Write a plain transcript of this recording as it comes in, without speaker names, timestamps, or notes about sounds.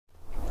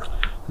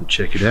So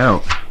check it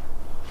out.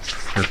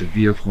 Got the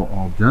vehicle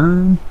all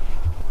done.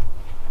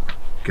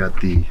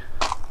 Got the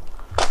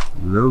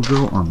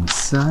logo on the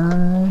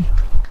side.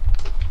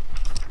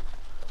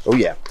 Oh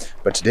yeah,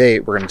 but today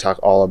we're going to talk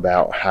all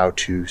about how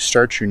to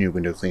start your new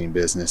window cleaning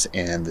business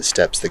and the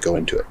steps that go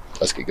into it.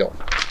 Let's get going.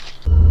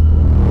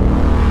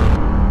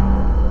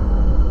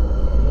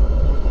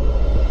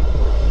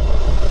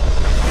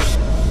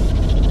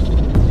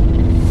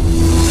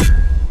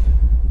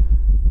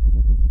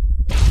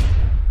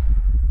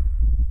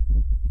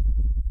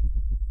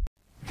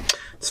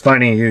 It's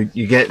funny,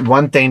 you get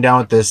one thing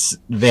done with this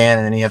van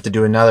and then you have to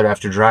do another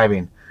after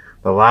driving.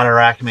 The ladder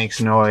rack makes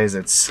noise.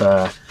 It's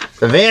the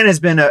van has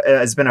been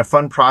a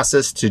fun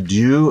process to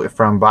do,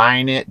 from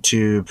buying it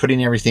to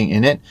putting everything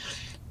in it.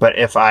 But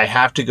if I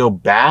have to go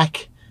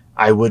back,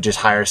 I would just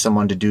hire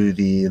someone to do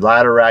the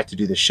ladder rack, to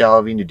do the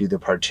shelving, to do the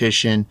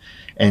partition,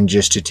 and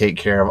just to take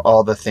care of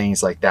all the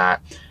things like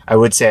that. I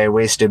would say I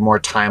wasted more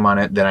time on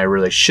it than I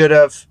really should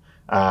have.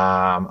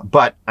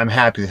 But I'm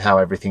happy with how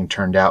everything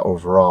turned out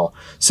overall.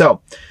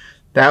 So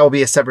that will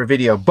be a separate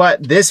video.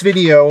 But this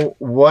video,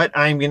 what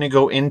I'm going to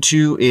go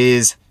into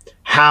is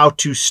how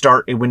to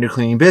start a window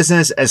cleaning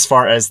business as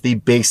far as the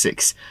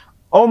basics.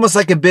 Almost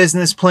like a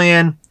business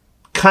plan,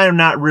 kind of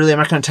not really. I'm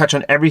not going to touch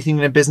on everything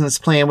in a business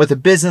plan. With a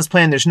business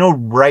plan, there's no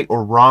right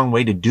or wrong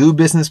way to do a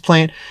business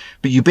plan,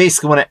 but you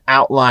basically want to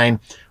outline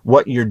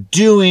what you're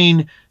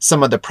doing,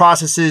 some of the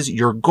processes,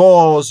 your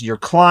goals, your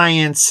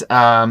clients,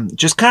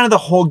 just kind of the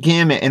whole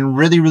gamut, and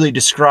really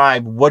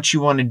describe what you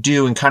want to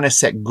do and kind of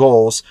set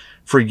goals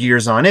for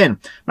years on in. I'm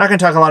not going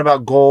to talk a lot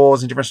about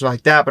goals and different stuff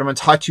like that, but I'm going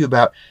to talk to you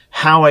about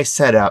how I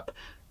set up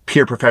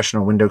pure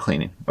professional window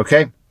cleaning.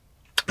 Okay.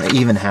 I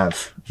even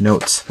have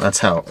notes. That's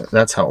how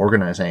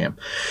organized I am.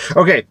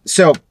 Okay.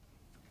 So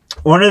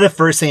one of the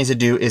first things to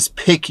do is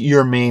pick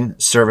your main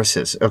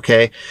services.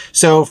 Okay.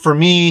 So for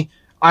me,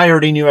 I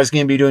already knew I was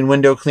going to be doing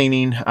window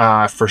cleaning,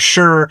 for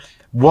sure.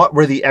 What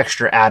were the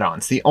extra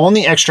add-ons? The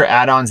only extra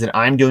add-ons that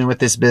I'm doing with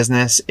this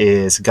business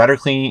is gutter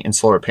cleaning and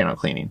solar panel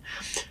cleaning.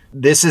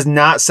 This is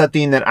not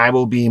something that I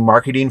will be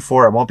marketing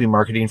for. I won't be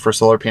marketing for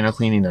solar panel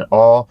cleaning at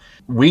all.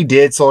 We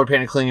did solar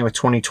panel cleaning with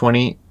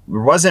 2020. There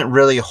wasn't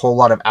really a whole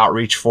lot of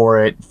outreach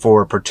for it,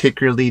 for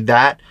particularly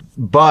that,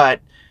 but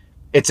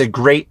it's a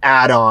great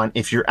add-on.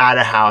 If you're at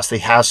a house, they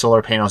have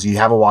solar panels, you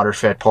have a water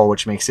fed pole,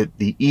 which makes it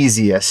the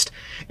easiest.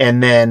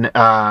 And then,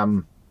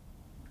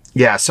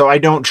 yeah, so I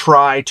don't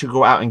try to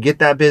go out and get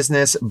that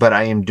business, but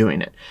I am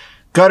doing it.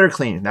 Gutter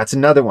cleaning, that's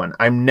another one.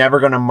 I'm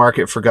never going to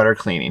market for gutter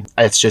cleaning.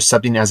 It's just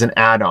something as an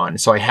add-on.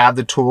 So I have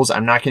the tools.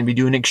 I'm not going to be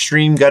doing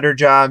extreme gutter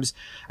jobs.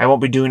 I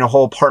won't be doing a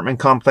whole apartment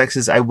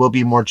complexes. I will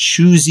be more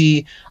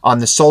choosy on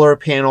the solar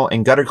panel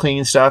and gutter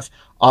cleaning stuff.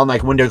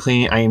 Unlike window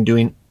cleaning, I am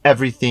doing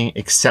everything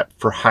except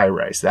for high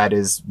rise. That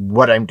is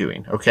what I'm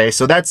doing. Okay.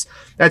 So that's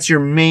your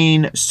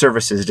main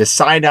services.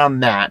 Decide on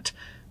that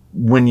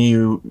when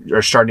you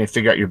are starting to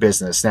figure out your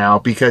business now,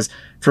 because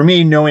for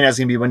me, knowing I was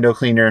going to be a window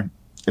cleaner,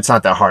 it's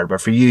not that hard,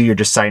 but for you, you're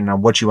deciding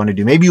on what you want to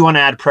do. Maybe you want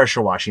to add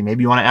pressure washing.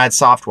 Maybe you want to add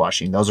soft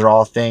washing. Those are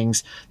all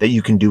things that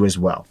you can do as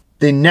well.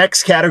 The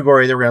next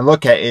category that we're going to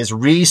look at is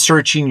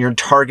researching your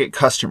target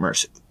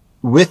customers.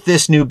 With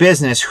this new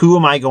business, who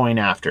am I going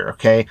after?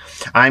 Okay.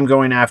 I'm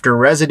going after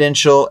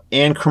residential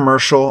and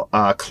commercial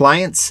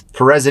clients.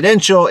 For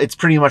residential, it's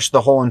pretty much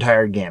the whole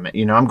entire gamut.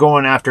 You know, I'm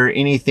going after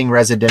anything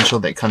residential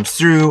that comes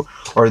through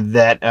or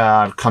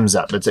that comes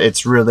up.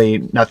 It's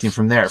really nothing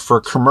from there. For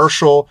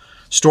commercial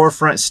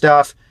storefront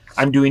stuff,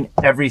 I'm doing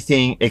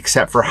everything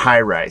except for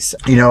high rise.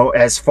 You know,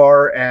 as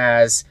far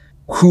as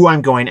who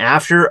I'm going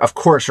after, of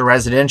course, for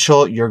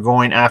residential, you're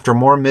going after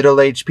more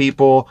middle-aged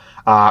people,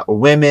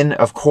 women,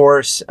 of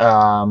course.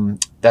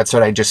 That's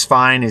what I just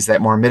find, is that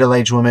more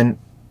middle-aged women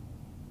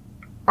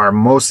are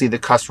mostly the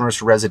customers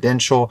for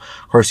residential.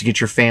 Of course, you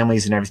get your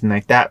families and everything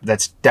like that. But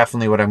that's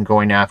definitely what I'm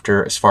going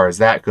after as far as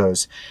that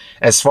goes.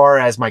 As far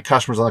as my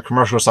customers on the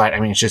commercial side, I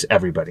mean, it's just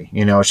everybody.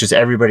 You know, it's just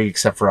everybody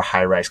except for a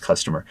high-rise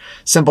customer.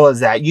 Simple as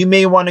that. You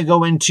may want to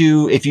go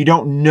into, if you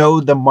don't know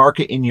the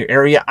market in your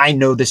area, I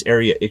know this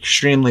area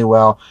extremely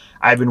well.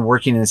 I've been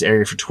working in this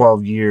area for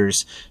 12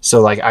 years. So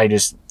like,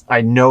 I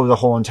know the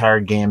whole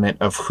entire gamut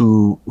of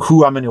who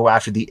I'm going to go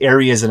after, the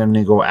areas that I'm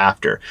going to go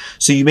after.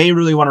 So you may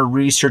really want to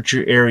research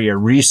your area,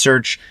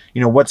 research, you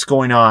know, what's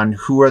going on,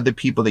 who are the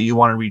people that you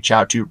want to reach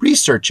out to,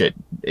 research it.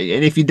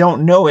 And if you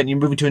don't know it and you're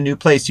moving to a new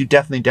place, you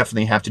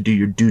definitely have to do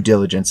your due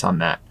diligence on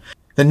that.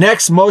 The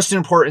next most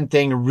important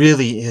thing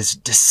really is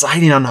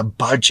deciding on a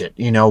budget.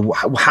 You know,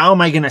 how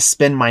am I going to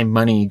spend my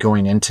money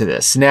going into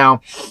this? Now,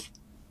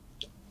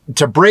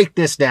 to break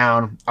this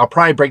down, I'll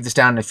probably break this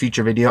down in a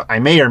future video. I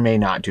may or may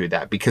not do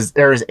that because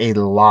there is a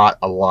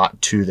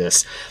lot to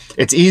this.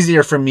 It's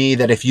easier for me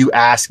that if you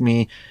ask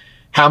me,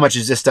 how much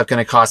is this stuff going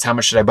to cost? How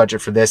much should I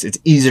budget for this? It's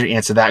easier to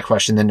answer that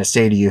question than to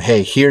say to you,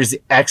 hey, here's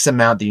the X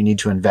amount that you need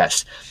to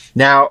invest.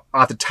 Now,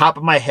 off the top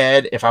of my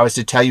head, if I was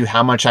to tell you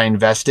how much I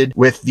invested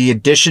with the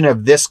addition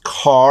of this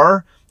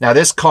car, now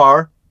this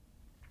car,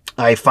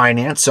 I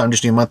financed, so I'm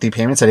just doing monthly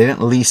payments. I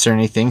didn't lease or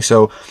anything,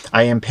 so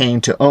I am paying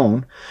to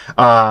own.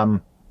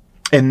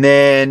 And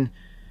then,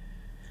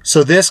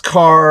 so this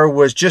car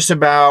was just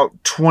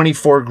about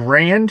 24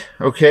 grand,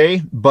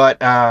 okay? But,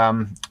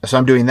 so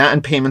I'm doing that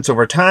in payments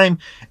over time.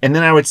 And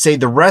then I would say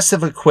the rest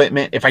of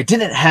equipment, if I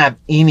didn't have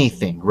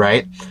anything,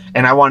 right?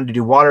 And I wanted to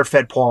do water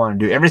fed pole, I wanted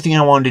to do everything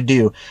I wanted to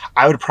do,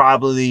 I would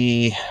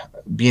probably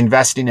be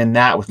investing in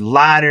that with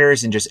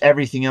ladders and just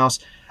everything else,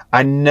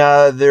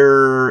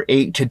 another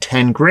 8 to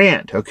 10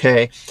 grand,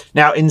 okay?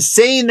 Now, in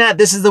saying that,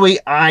 this is the way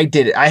I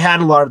did it. I had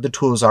a lot of the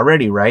tools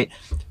already, right?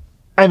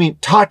 I mean,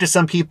 talk to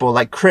some people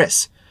like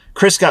Chris.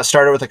 Chris got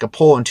started with like a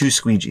pole and 2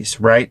 squeegees,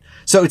 right?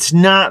 So it's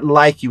not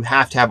like you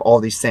have to have all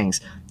these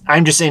things.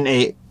 I'm just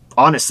in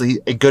honestly,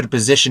 a good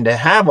position to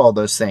have all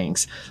those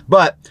things.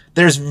 But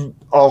there's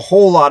a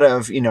whole lot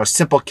of,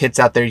 simple kits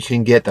out there you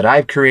can get that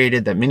I've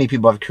created, that many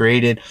people have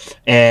created,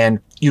 and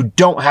you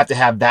don't have to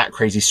have that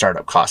crazy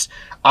startup cost.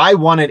 I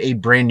wanted a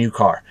brand new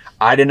car.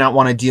 I did not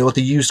want to deal with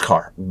a used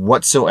car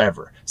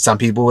whatsoever. Some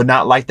people would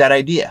not like that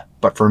idea.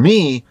 But for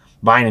me,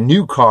 buying a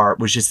new car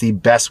was just the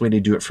best way to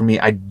do it for me.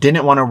 I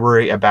didn't want to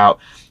worry about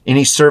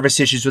any service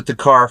issues with the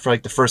car for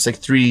like the first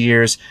 3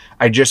 years.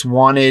 I just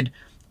wanted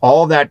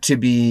all that to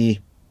be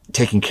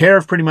taken care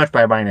of pretty much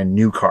by buying a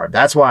new car.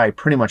 That's why I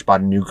pretty much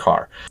bought a new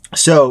car.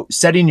 So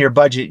setting your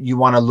budget, you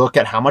want to look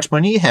at how much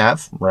money you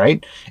have,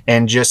 right?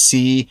 And just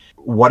see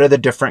what are the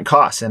different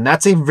costs. And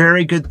that's a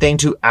very good thing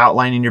to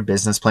outline in your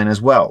business plan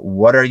as well.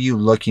 What are you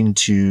looking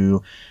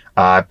to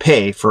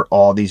pay for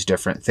all these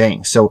different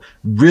things? So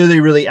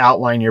really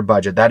outline your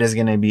budget. That is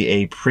going to be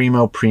a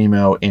primo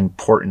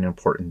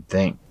important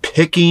thing.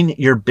 Picking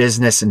your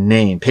business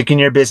name. Picking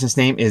your business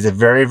name is a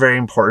very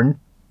important.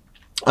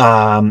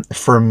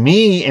 For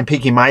me, in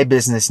picking my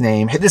business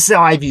name, this is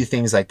how I view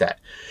things like that.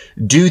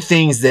 Do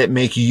things that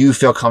make you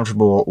feel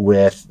comfortable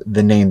with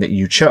the name that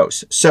you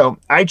chose. So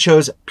I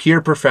chose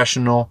Pure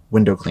Professional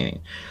Window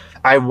Cleaning.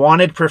 I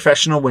wanted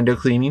professional window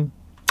cleaning.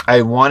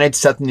 I wanted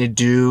something to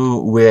do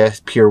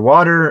with pure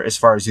water as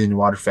far as using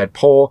water fed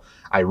pole.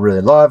 I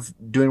really love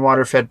doing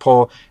water fed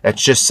pole.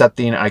 That's just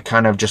something I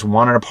kind of just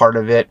wanted a part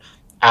of it.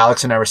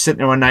 Alex and I were sitting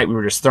there one night. We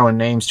were just throwing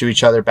names to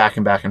each other back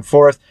and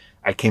forth.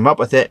 I came up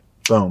with it.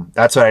 Boom.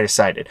 That's what I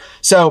decided.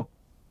 So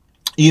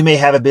you may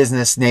have a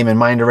business name in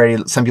mind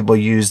already. Some people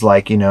use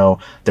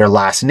their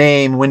last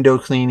name, window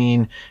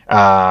cleaning,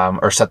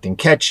 or something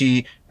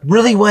catchy.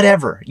 Really,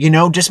 whatever,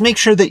 just make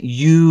sure that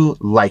you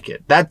like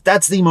it.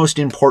 That's the most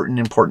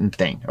important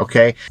thing.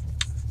 Okay.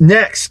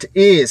 Next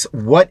is,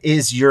 what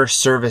is your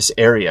service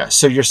area?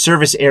 So your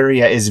service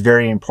area is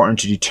very important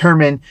to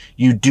determine.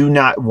 You do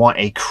not want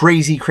a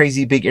crazy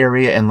big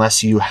area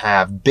unless you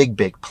have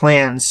big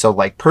plans. So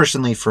like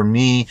personally for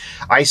me,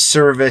 I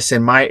service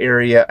in my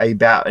area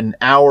about an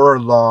hour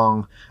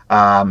long,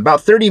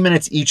 about 30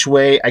 minutes each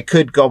way. I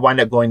could wind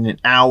up going an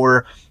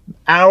hour.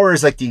 Hour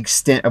is like the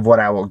extent of what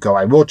I will go.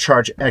 I will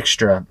charge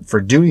extra for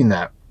doing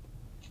that.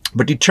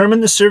 But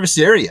determine the service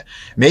area.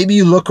 Maybe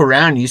you look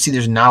around and you see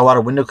there's not a lot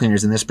of window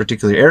cleaners in this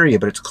particular area,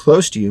 but it's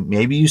close to you.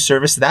 Maybe you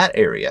service that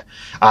area.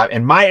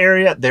 In my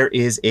area, there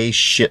is a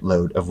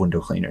shitload of window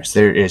cleaners.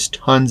 There is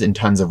tons and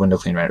tons of window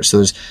cleaner writers. So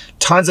there's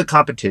tons of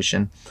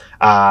competition.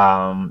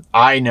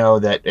 I know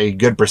that a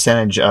good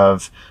percentage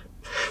of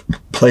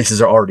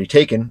places are already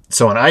taken.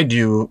 So when I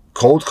do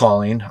cold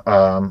calling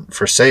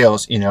for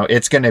sales,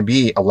 it's going to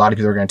be a lot of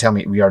people are going to tell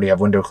me we already have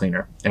window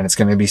cleaner, and it's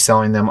going to be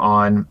selling them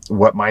on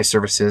what my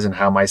service is and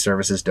how my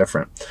service is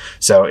different.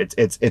 So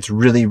it's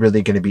really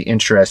going to be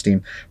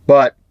interesting,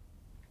 but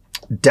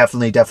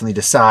definitely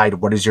decide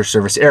what is your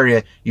service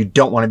area. You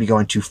don't want to be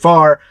going too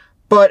far,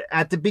 but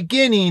at the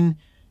beginning,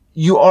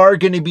 you are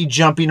going to be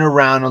jumping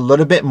around a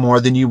little bit more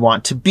than you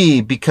want to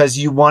be because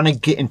you want to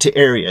get into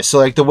areas. So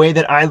like the way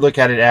that I look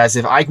at it as,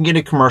 if I can get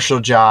a commercial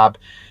job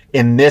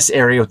in this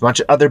area with a bunch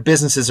of other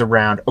businesses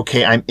around,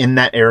 okay, I'm in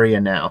that area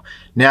now.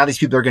 Now these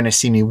people are going to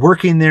see me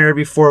working there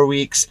every 4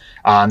 weeks.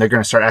 They're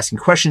going to start asking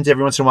questions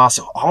every once in a while.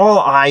 So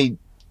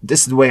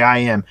this is the way I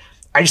am.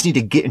 I just need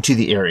to get into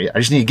the area. I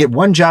just need to get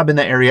one job in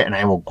that area and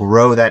I will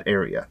grow that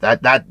area.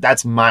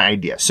 That's my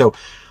idea. So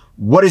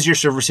what is your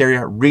service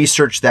area?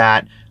 Research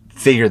that.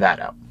 Figure that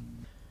out.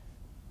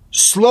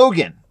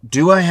 Slogan.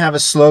 Do I have a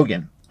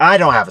slogan? I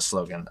don't have a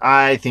slogan.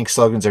 I think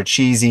slogans are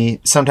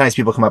cheesy. Sometimes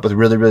people come up with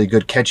really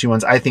good catchy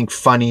ones. I think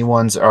funny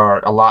ones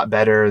are a lot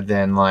better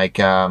than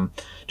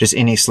just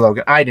any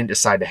slogan. I didn't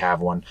decide to have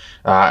one.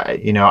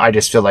 I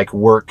just feel like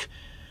work.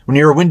 When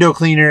you're a window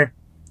cleaner,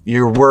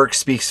 your work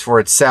speaks for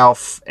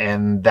itself,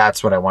 and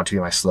that's what I want to be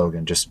my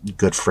slogan. Just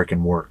good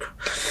freaking work.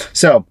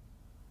 So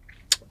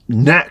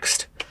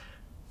next,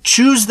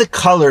 choose the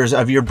colors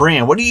of your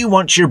brand. What do you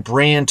want your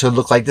brand to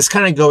look like? This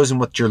kind of goes in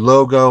with your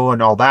logo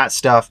and all that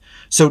stuff.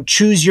 So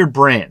choose your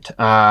brand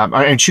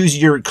and choose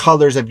your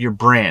colors of your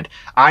brand.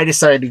 I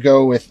decided to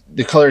go with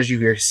the colors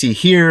you see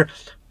here: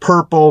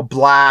 purple,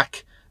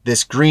 black,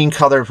 this green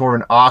color for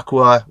an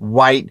aqua,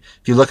 white.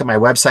 If you look at my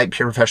website,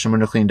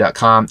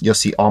 pureprofessionalwindowcleaning.com, you'll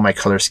see all my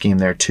color scheme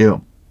there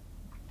too.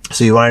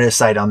 So you want to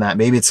decide on that.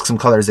 Maybe it's some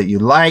colors that you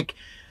like.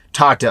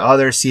 Talk to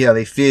others, see how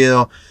they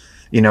feel.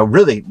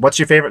 Really, what's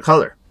your favorite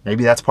color?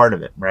 Maybe that's part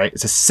of it, right?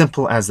 It's as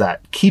simple as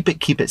that. Keep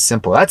it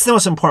simple. That's the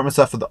most important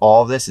stuff with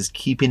all of this, is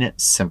keeping it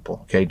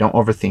simple. Okay, don't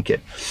overthink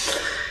it.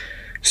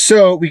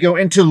 So we go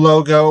into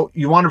logo.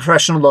 You want a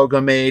professional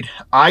logo made.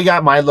 I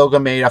got my logo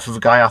made off of a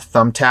guy off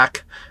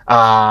Thumbtack.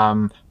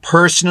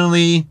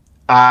 Personally,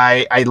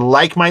 I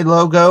like my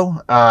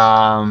logo.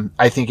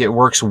 I think it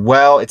works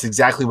well. It's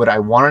exactly what I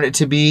wanted it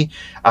to be.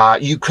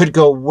 You could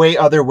go way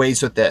other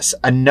ways with this.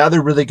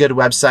 Another really good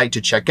website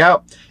to check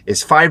out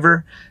is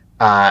Fiverr.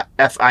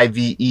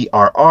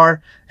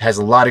 Fiverr. Has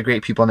a lot of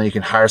great people in there. You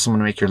can hire someone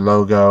to make your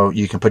logo.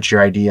 You can put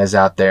your ideas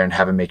out there and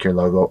have them make your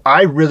logo.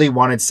 I really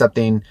wanted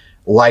something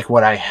like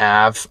what I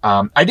have.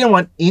 I didn't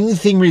want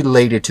anything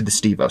related to the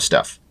SteveO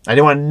stuff. I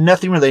didn't want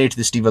nothing related to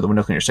the SteveO the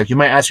window cleaner stuff. You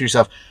might ask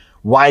yourself,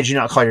 why did you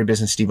not call your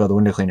business SteveO the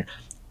window cleaner?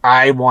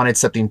 I wanted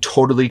something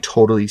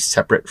totally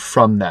separate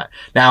from that.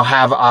 Now,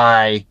 have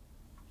I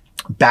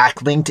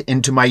backlinked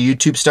into my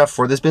YouTube stuff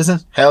for this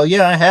business? Hell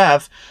yeah, I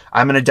have.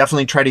 I'm going to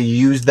definitely try to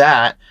use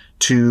that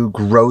to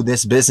grow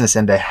this business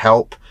and to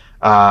help,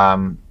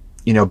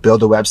 you know,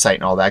 build a website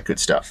and all that good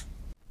stuff.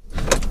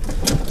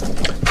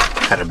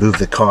 Had to move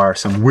the car.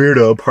 Some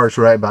weirdo parked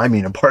right by me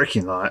in a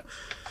parking lot.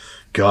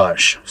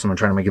 Gosh, someone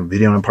trying to make a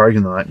video in a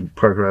parking lot and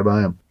park right by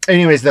him.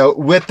 Anyways, though,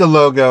 with the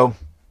logo,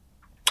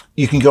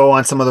 you can go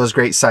on some of those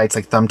great sites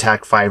like Thumbtack,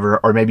 Fiverr,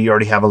 or maybe you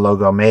already have a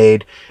logo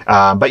made.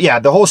 But yeah,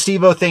 the whole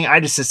SteveO thing,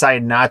 I just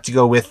decided not to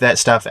go with that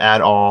stuff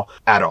at all.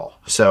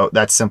 So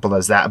that's simple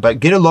as that. But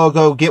get a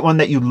logo, get one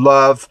that you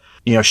love,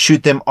 you know,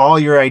 shoot them all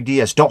your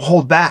ideas. Don't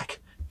hold back.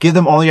 Give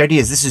them all your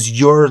ideas. This is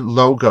your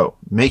logo.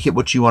 Make it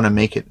what you want to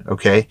make it,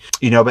 okay?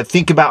 You know, but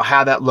think about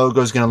how that logo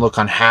is going to look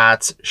on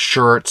hats,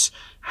 shirts,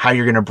 how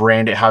you're going to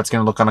brand it, how it's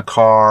going to look on a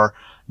car.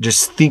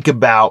 Just think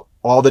about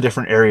all the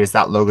different areas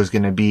that logo is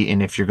going to be,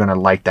 and if you're going to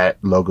like that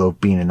logo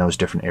being in those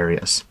different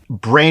areas.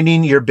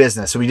 Branding your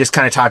business. So we just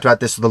kind of talked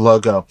about this with the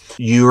logo.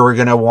 You are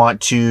going to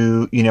want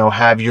to, you know,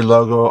 have your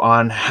logo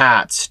on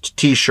hats,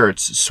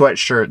 t-shirts,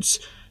 sweatshirts,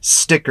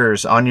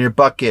 stickers on your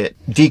bucket,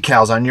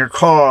 decals on your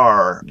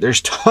car. There's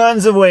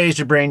tons of ways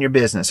to brand your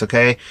business,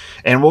 okay?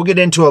 And we'll get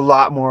into a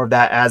lot more of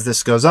that as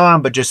this goes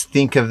on, but just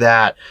think of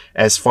that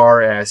as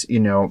far as, you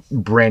know,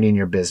 branding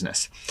your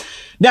business.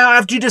 Now,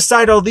 after you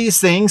decide all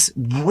these things,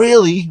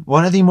 really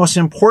one of the most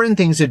important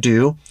things to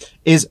do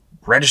is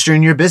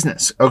registering your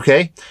business,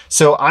 okay?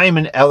 So I am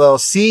an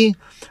LLC.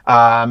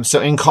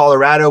 So in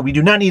Colorado, we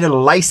do not need a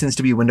license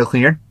to be a window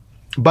cleaner,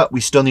 but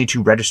we still need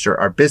to register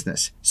our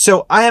business.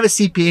 So I have a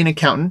CPA and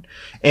accountant,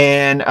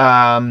 and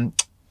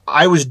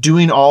I was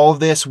doing all of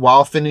this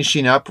while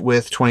finishing up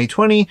with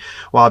 2020,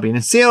 while being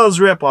a sales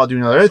rep, while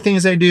doing other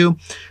things I do.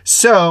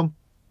 So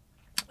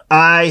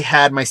I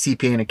had my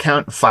CPA and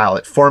accountant file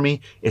it for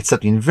me. It's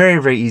something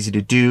very easy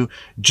to do.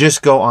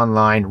 Just go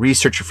online,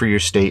 research it for your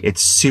state.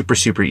 It's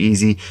super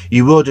easy.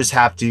 You will just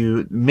have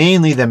to,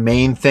 mainly the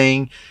main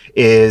thing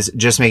is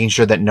just making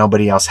sure that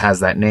nobody else has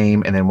that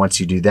name. And then once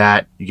you do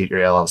that, you get your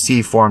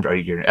LLC formed or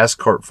you get your S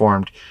Corp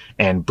formed,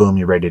 and boom,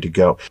 you're ready to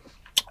go.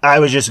 I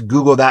would just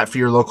Google that for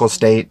your local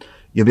state.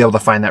 You'll be able to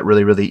find that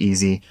really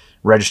easy.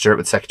 Register it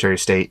with Secretary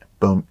of State.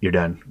 Boom, you're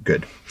done.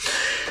 Good.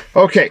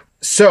 Okay,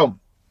 so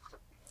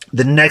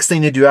the next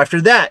thing to do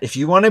after that, if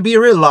you want to be a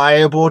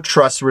reliable,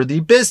 trustworthy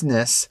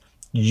business,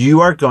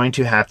 you are going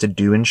to have to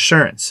do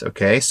insurance,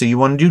 okay? So you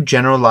want to do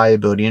general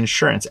liability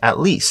insurance at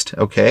least,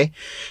 okay?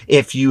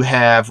 If you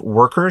have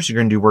workers, you're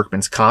going to do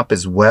workman's comp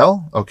as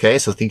well, okay?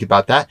 So think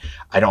about that.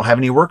 I don't have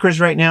any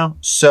workers right now,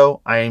 so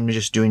I'm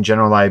just doing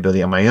general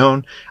liability on my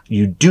own.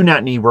 You do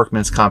not need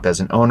workman's comp as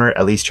an owner,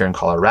 at least here in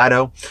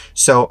Colorado,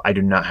 so I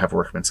do not have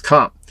workman's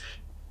comp.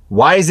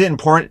 Why is it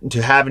important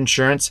to have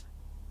insurance?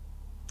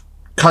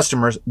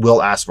 Customers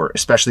will ask for it,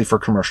 especially for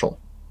commercial.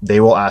 They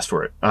will ask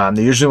for it.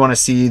 They usually want to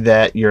see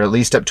that you're at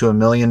least up to $1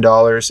 million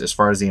as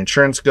far as the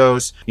insurance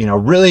goes. You know,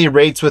 really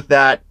rates with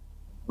that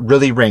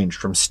really range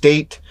from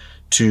state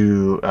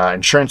to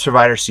insurance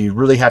provider. So you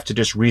really have to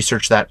just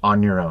research that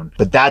on your own.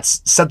 But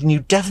that's something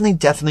you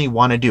definitely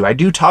want to do. I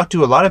do talk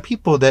to a lot of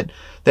people that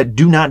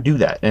do not do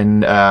that.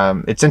 And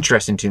it's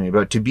interesting to me,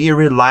 but to be a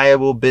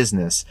reliable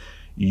business,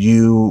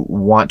 you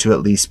want to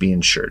at least be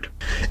insured.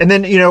 And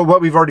then, you know, what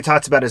we've already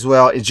talked about as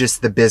well is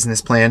just the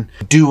business plan.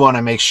 Do want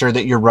to make sure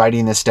that you're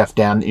writing this stuff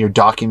down, that you're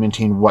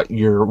documenting what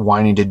you're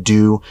wanting to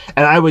do.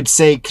 And I would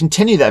say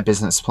continue that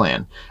business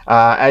plan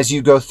as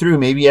you go through.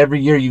 Maybe every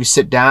year you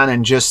sit down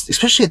and just,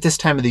 especially at this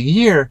time of the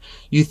year,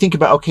 you think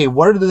about, okay,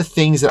 what are the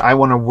things that I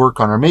want to work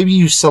on? Or maybe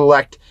you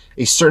select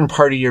a certain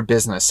part of your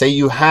business. Say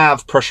you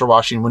have pressure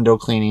washing, window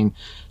cleaning,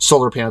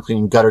 solar panel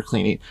cleaning, gutter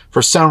cleaning.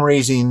 For some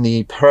reason,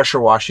 the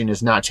pressure washing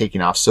is not taking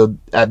off. So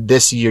at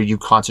this year, you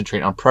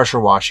concentrate on pressure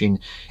washing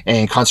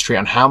and concentrate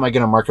on how am I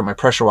going to market my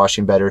pressure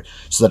washing better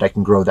so that I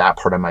can grow that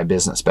part of my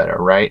business better,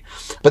 right?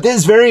 But this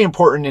is very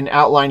important in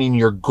outlining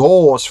your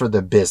goals for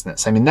the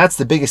business. I mean, that's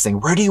the biggest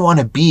thing. Where do you want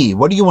to be?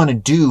 What do you want to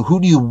do?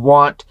 Who do you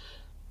want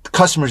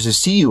customers to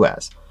see you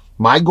as?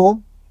 My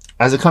goal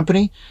as a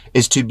company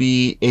is to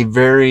be a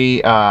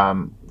very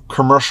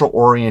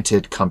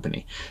commercial-oriented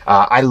company.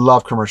 I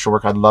love commercial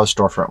work. I love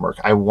storefront work.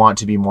 I want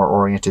to be more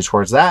oriented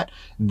towards that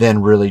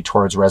than really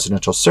towards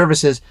residential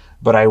services,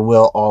 but I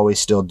will always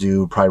still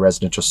do probably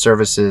residential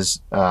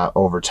services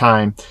over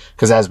time,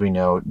 because as we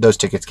know, those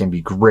tickets can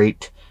be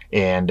great,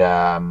 and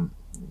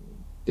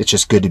it's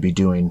just good to be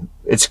doing.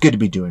 It's good to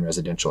be doing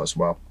residential as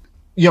well.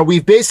 You know,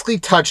 we've basically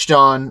touched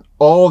on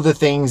all of the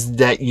things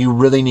that you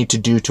really need to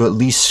do to at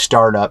least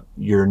start up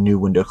your new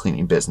window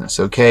cleaning business,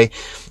 okay?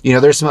 You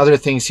know, there's some other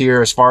things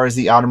here as far as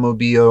the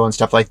automobile and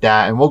stuff like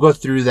that, and we'll go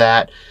through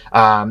that.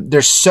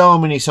 There's so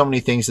many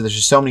things, there's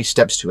just so many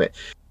steps to it.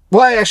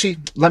 Well, actually,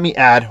 let me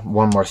add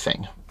one more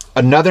thing.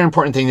 Another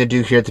important thing to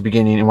do here at the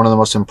beginning, and one of the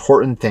most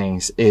important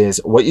things,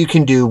 is what you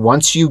can do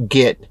once you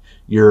get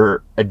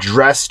your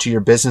address to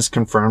your business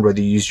confirmed,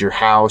 whether you use your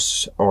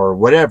house or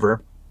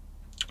whatever.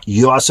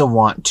 You also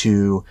want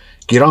to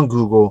get on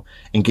Google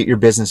and get your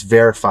business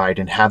verified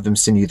and have them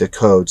send you the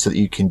code so that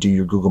you can do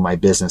your Google My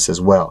Business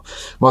as well.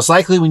 Most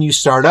likely when you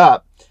start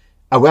up,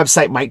 a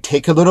website might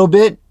take a little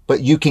bit, but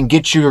you can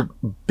get your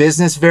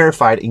business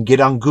verified and get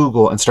on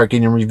Google and start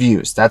getting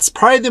reviews. That's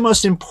probably the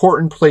most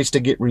important place to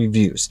get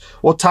reviews.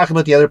 We'll talk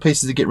about the other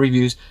places to get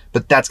reviews,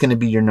 but that's going to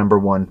be your number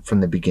one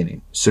from the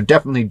beginning. So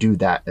definitely do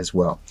that as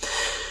well.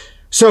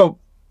 So,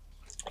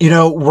 you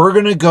know, we're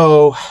going to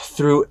go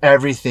through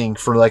everything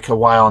for like a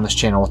while on this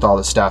channel with all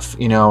this stuff.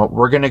 You know,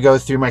 we're going to go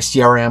through my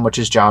CRM, which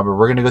is Jobber.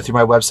 We're going to go through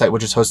my website,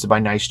 which is hosted by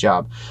Nice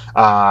Job.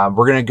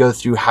 We're going to go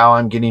through how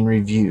I'm getting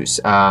reviews.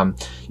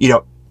 You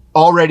know,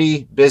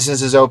 already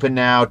business is open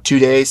now. 2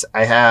 days.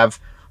 I have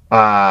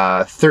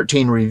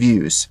 13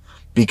 reviews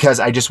because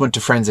I just went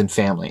to friends and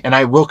family, and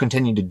I will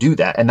continue to do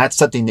that. And that's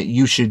something that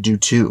you should do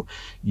too.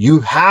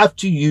 You have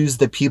to use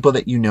the people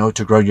that you know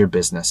to grow your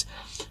business.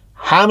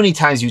 How many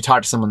times you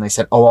talk to someone, they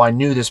said, oh, I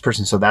knew this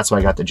person, so that's why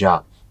I got the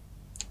job.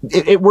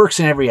 It works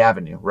in every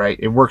avenue, right?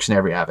 It works in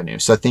every avenue.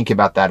 So think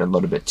about that a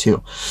little bit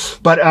too.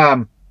 But,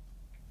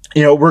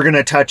 you know, we're going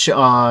to touch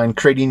on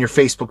creating your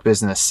Facebook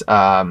business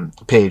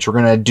page.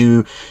 We're going to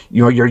do,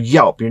 you know, your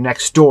Yelp, your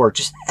Nextdoor,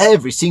 just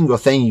every single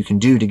thing you can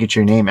do to get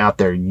your name out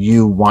there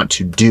you want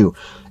to do.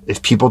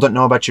 If people don't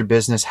know about your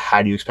business,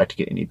 how do you expect to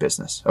get any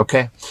business?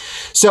 Okay.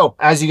 So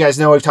as you guys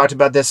know, we've talked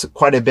about this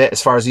quite a bit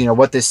as far as, you know,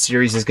 what this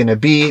series is going to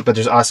be, but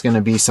there's also going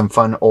to be some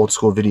fun old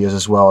school videos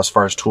as well as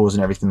far as tools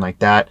and everything like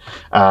that.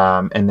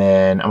 And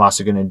then I'm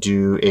also going to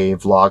do a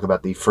vlog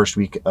about the first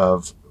week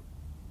of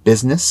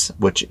business,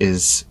 which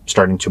is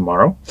starting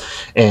tomorrow.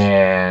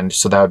 And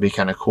so that would be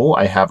kind of cool.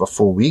 I have a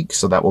full week,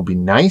 so that will be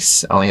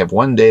nice. I only have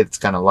one day that's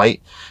kind of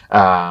light,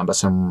 but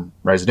some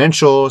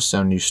residential,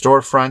 some new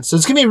storefronts. So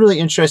it's going to be really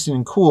interesting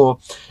and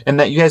cool, and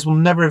that you guys will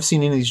never have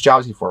seen any of these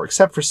jobs before,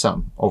 except for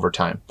some over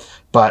time.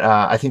 But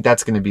I think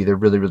that's going to be the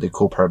really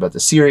cool part about the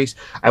series.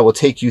 I will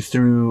take you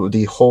through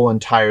the whole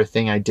entire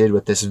thing I did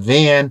with this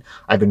van.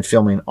 I've been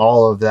filming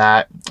all of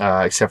that,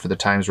 except for the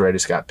times where I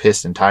just got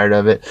pissed and tired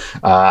of it.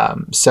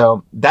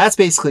 So that's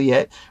basically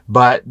it.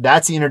 But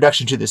that's the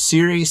introduction to the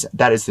series.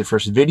 That is the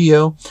first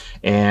video.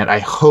 And I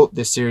hope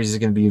this series is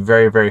going to be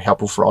very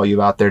helpful for all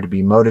you out there to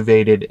be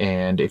motivated.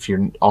 And if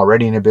you're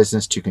already in a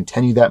business, to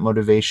continue that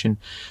motivation.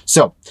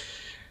 So,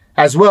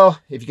 as well,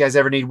 if you guys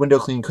ever need window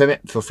cleaning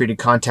equipment, feel free to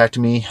contact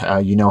me.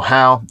 You know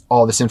how.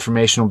 All this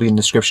information will be in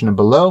the description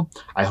below.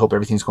 I hope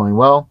everything's going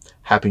well.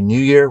 Happy New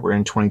Year. We're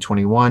in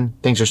 2021.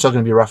 Things are still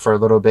going to be rough for a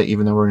little bit,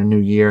 even though we're in a new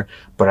year,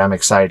 but I'm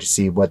excited to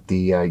see what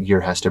the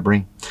year has to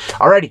bring.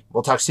 Alrighty,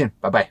 we'll talk soon.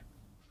 Bye-bye.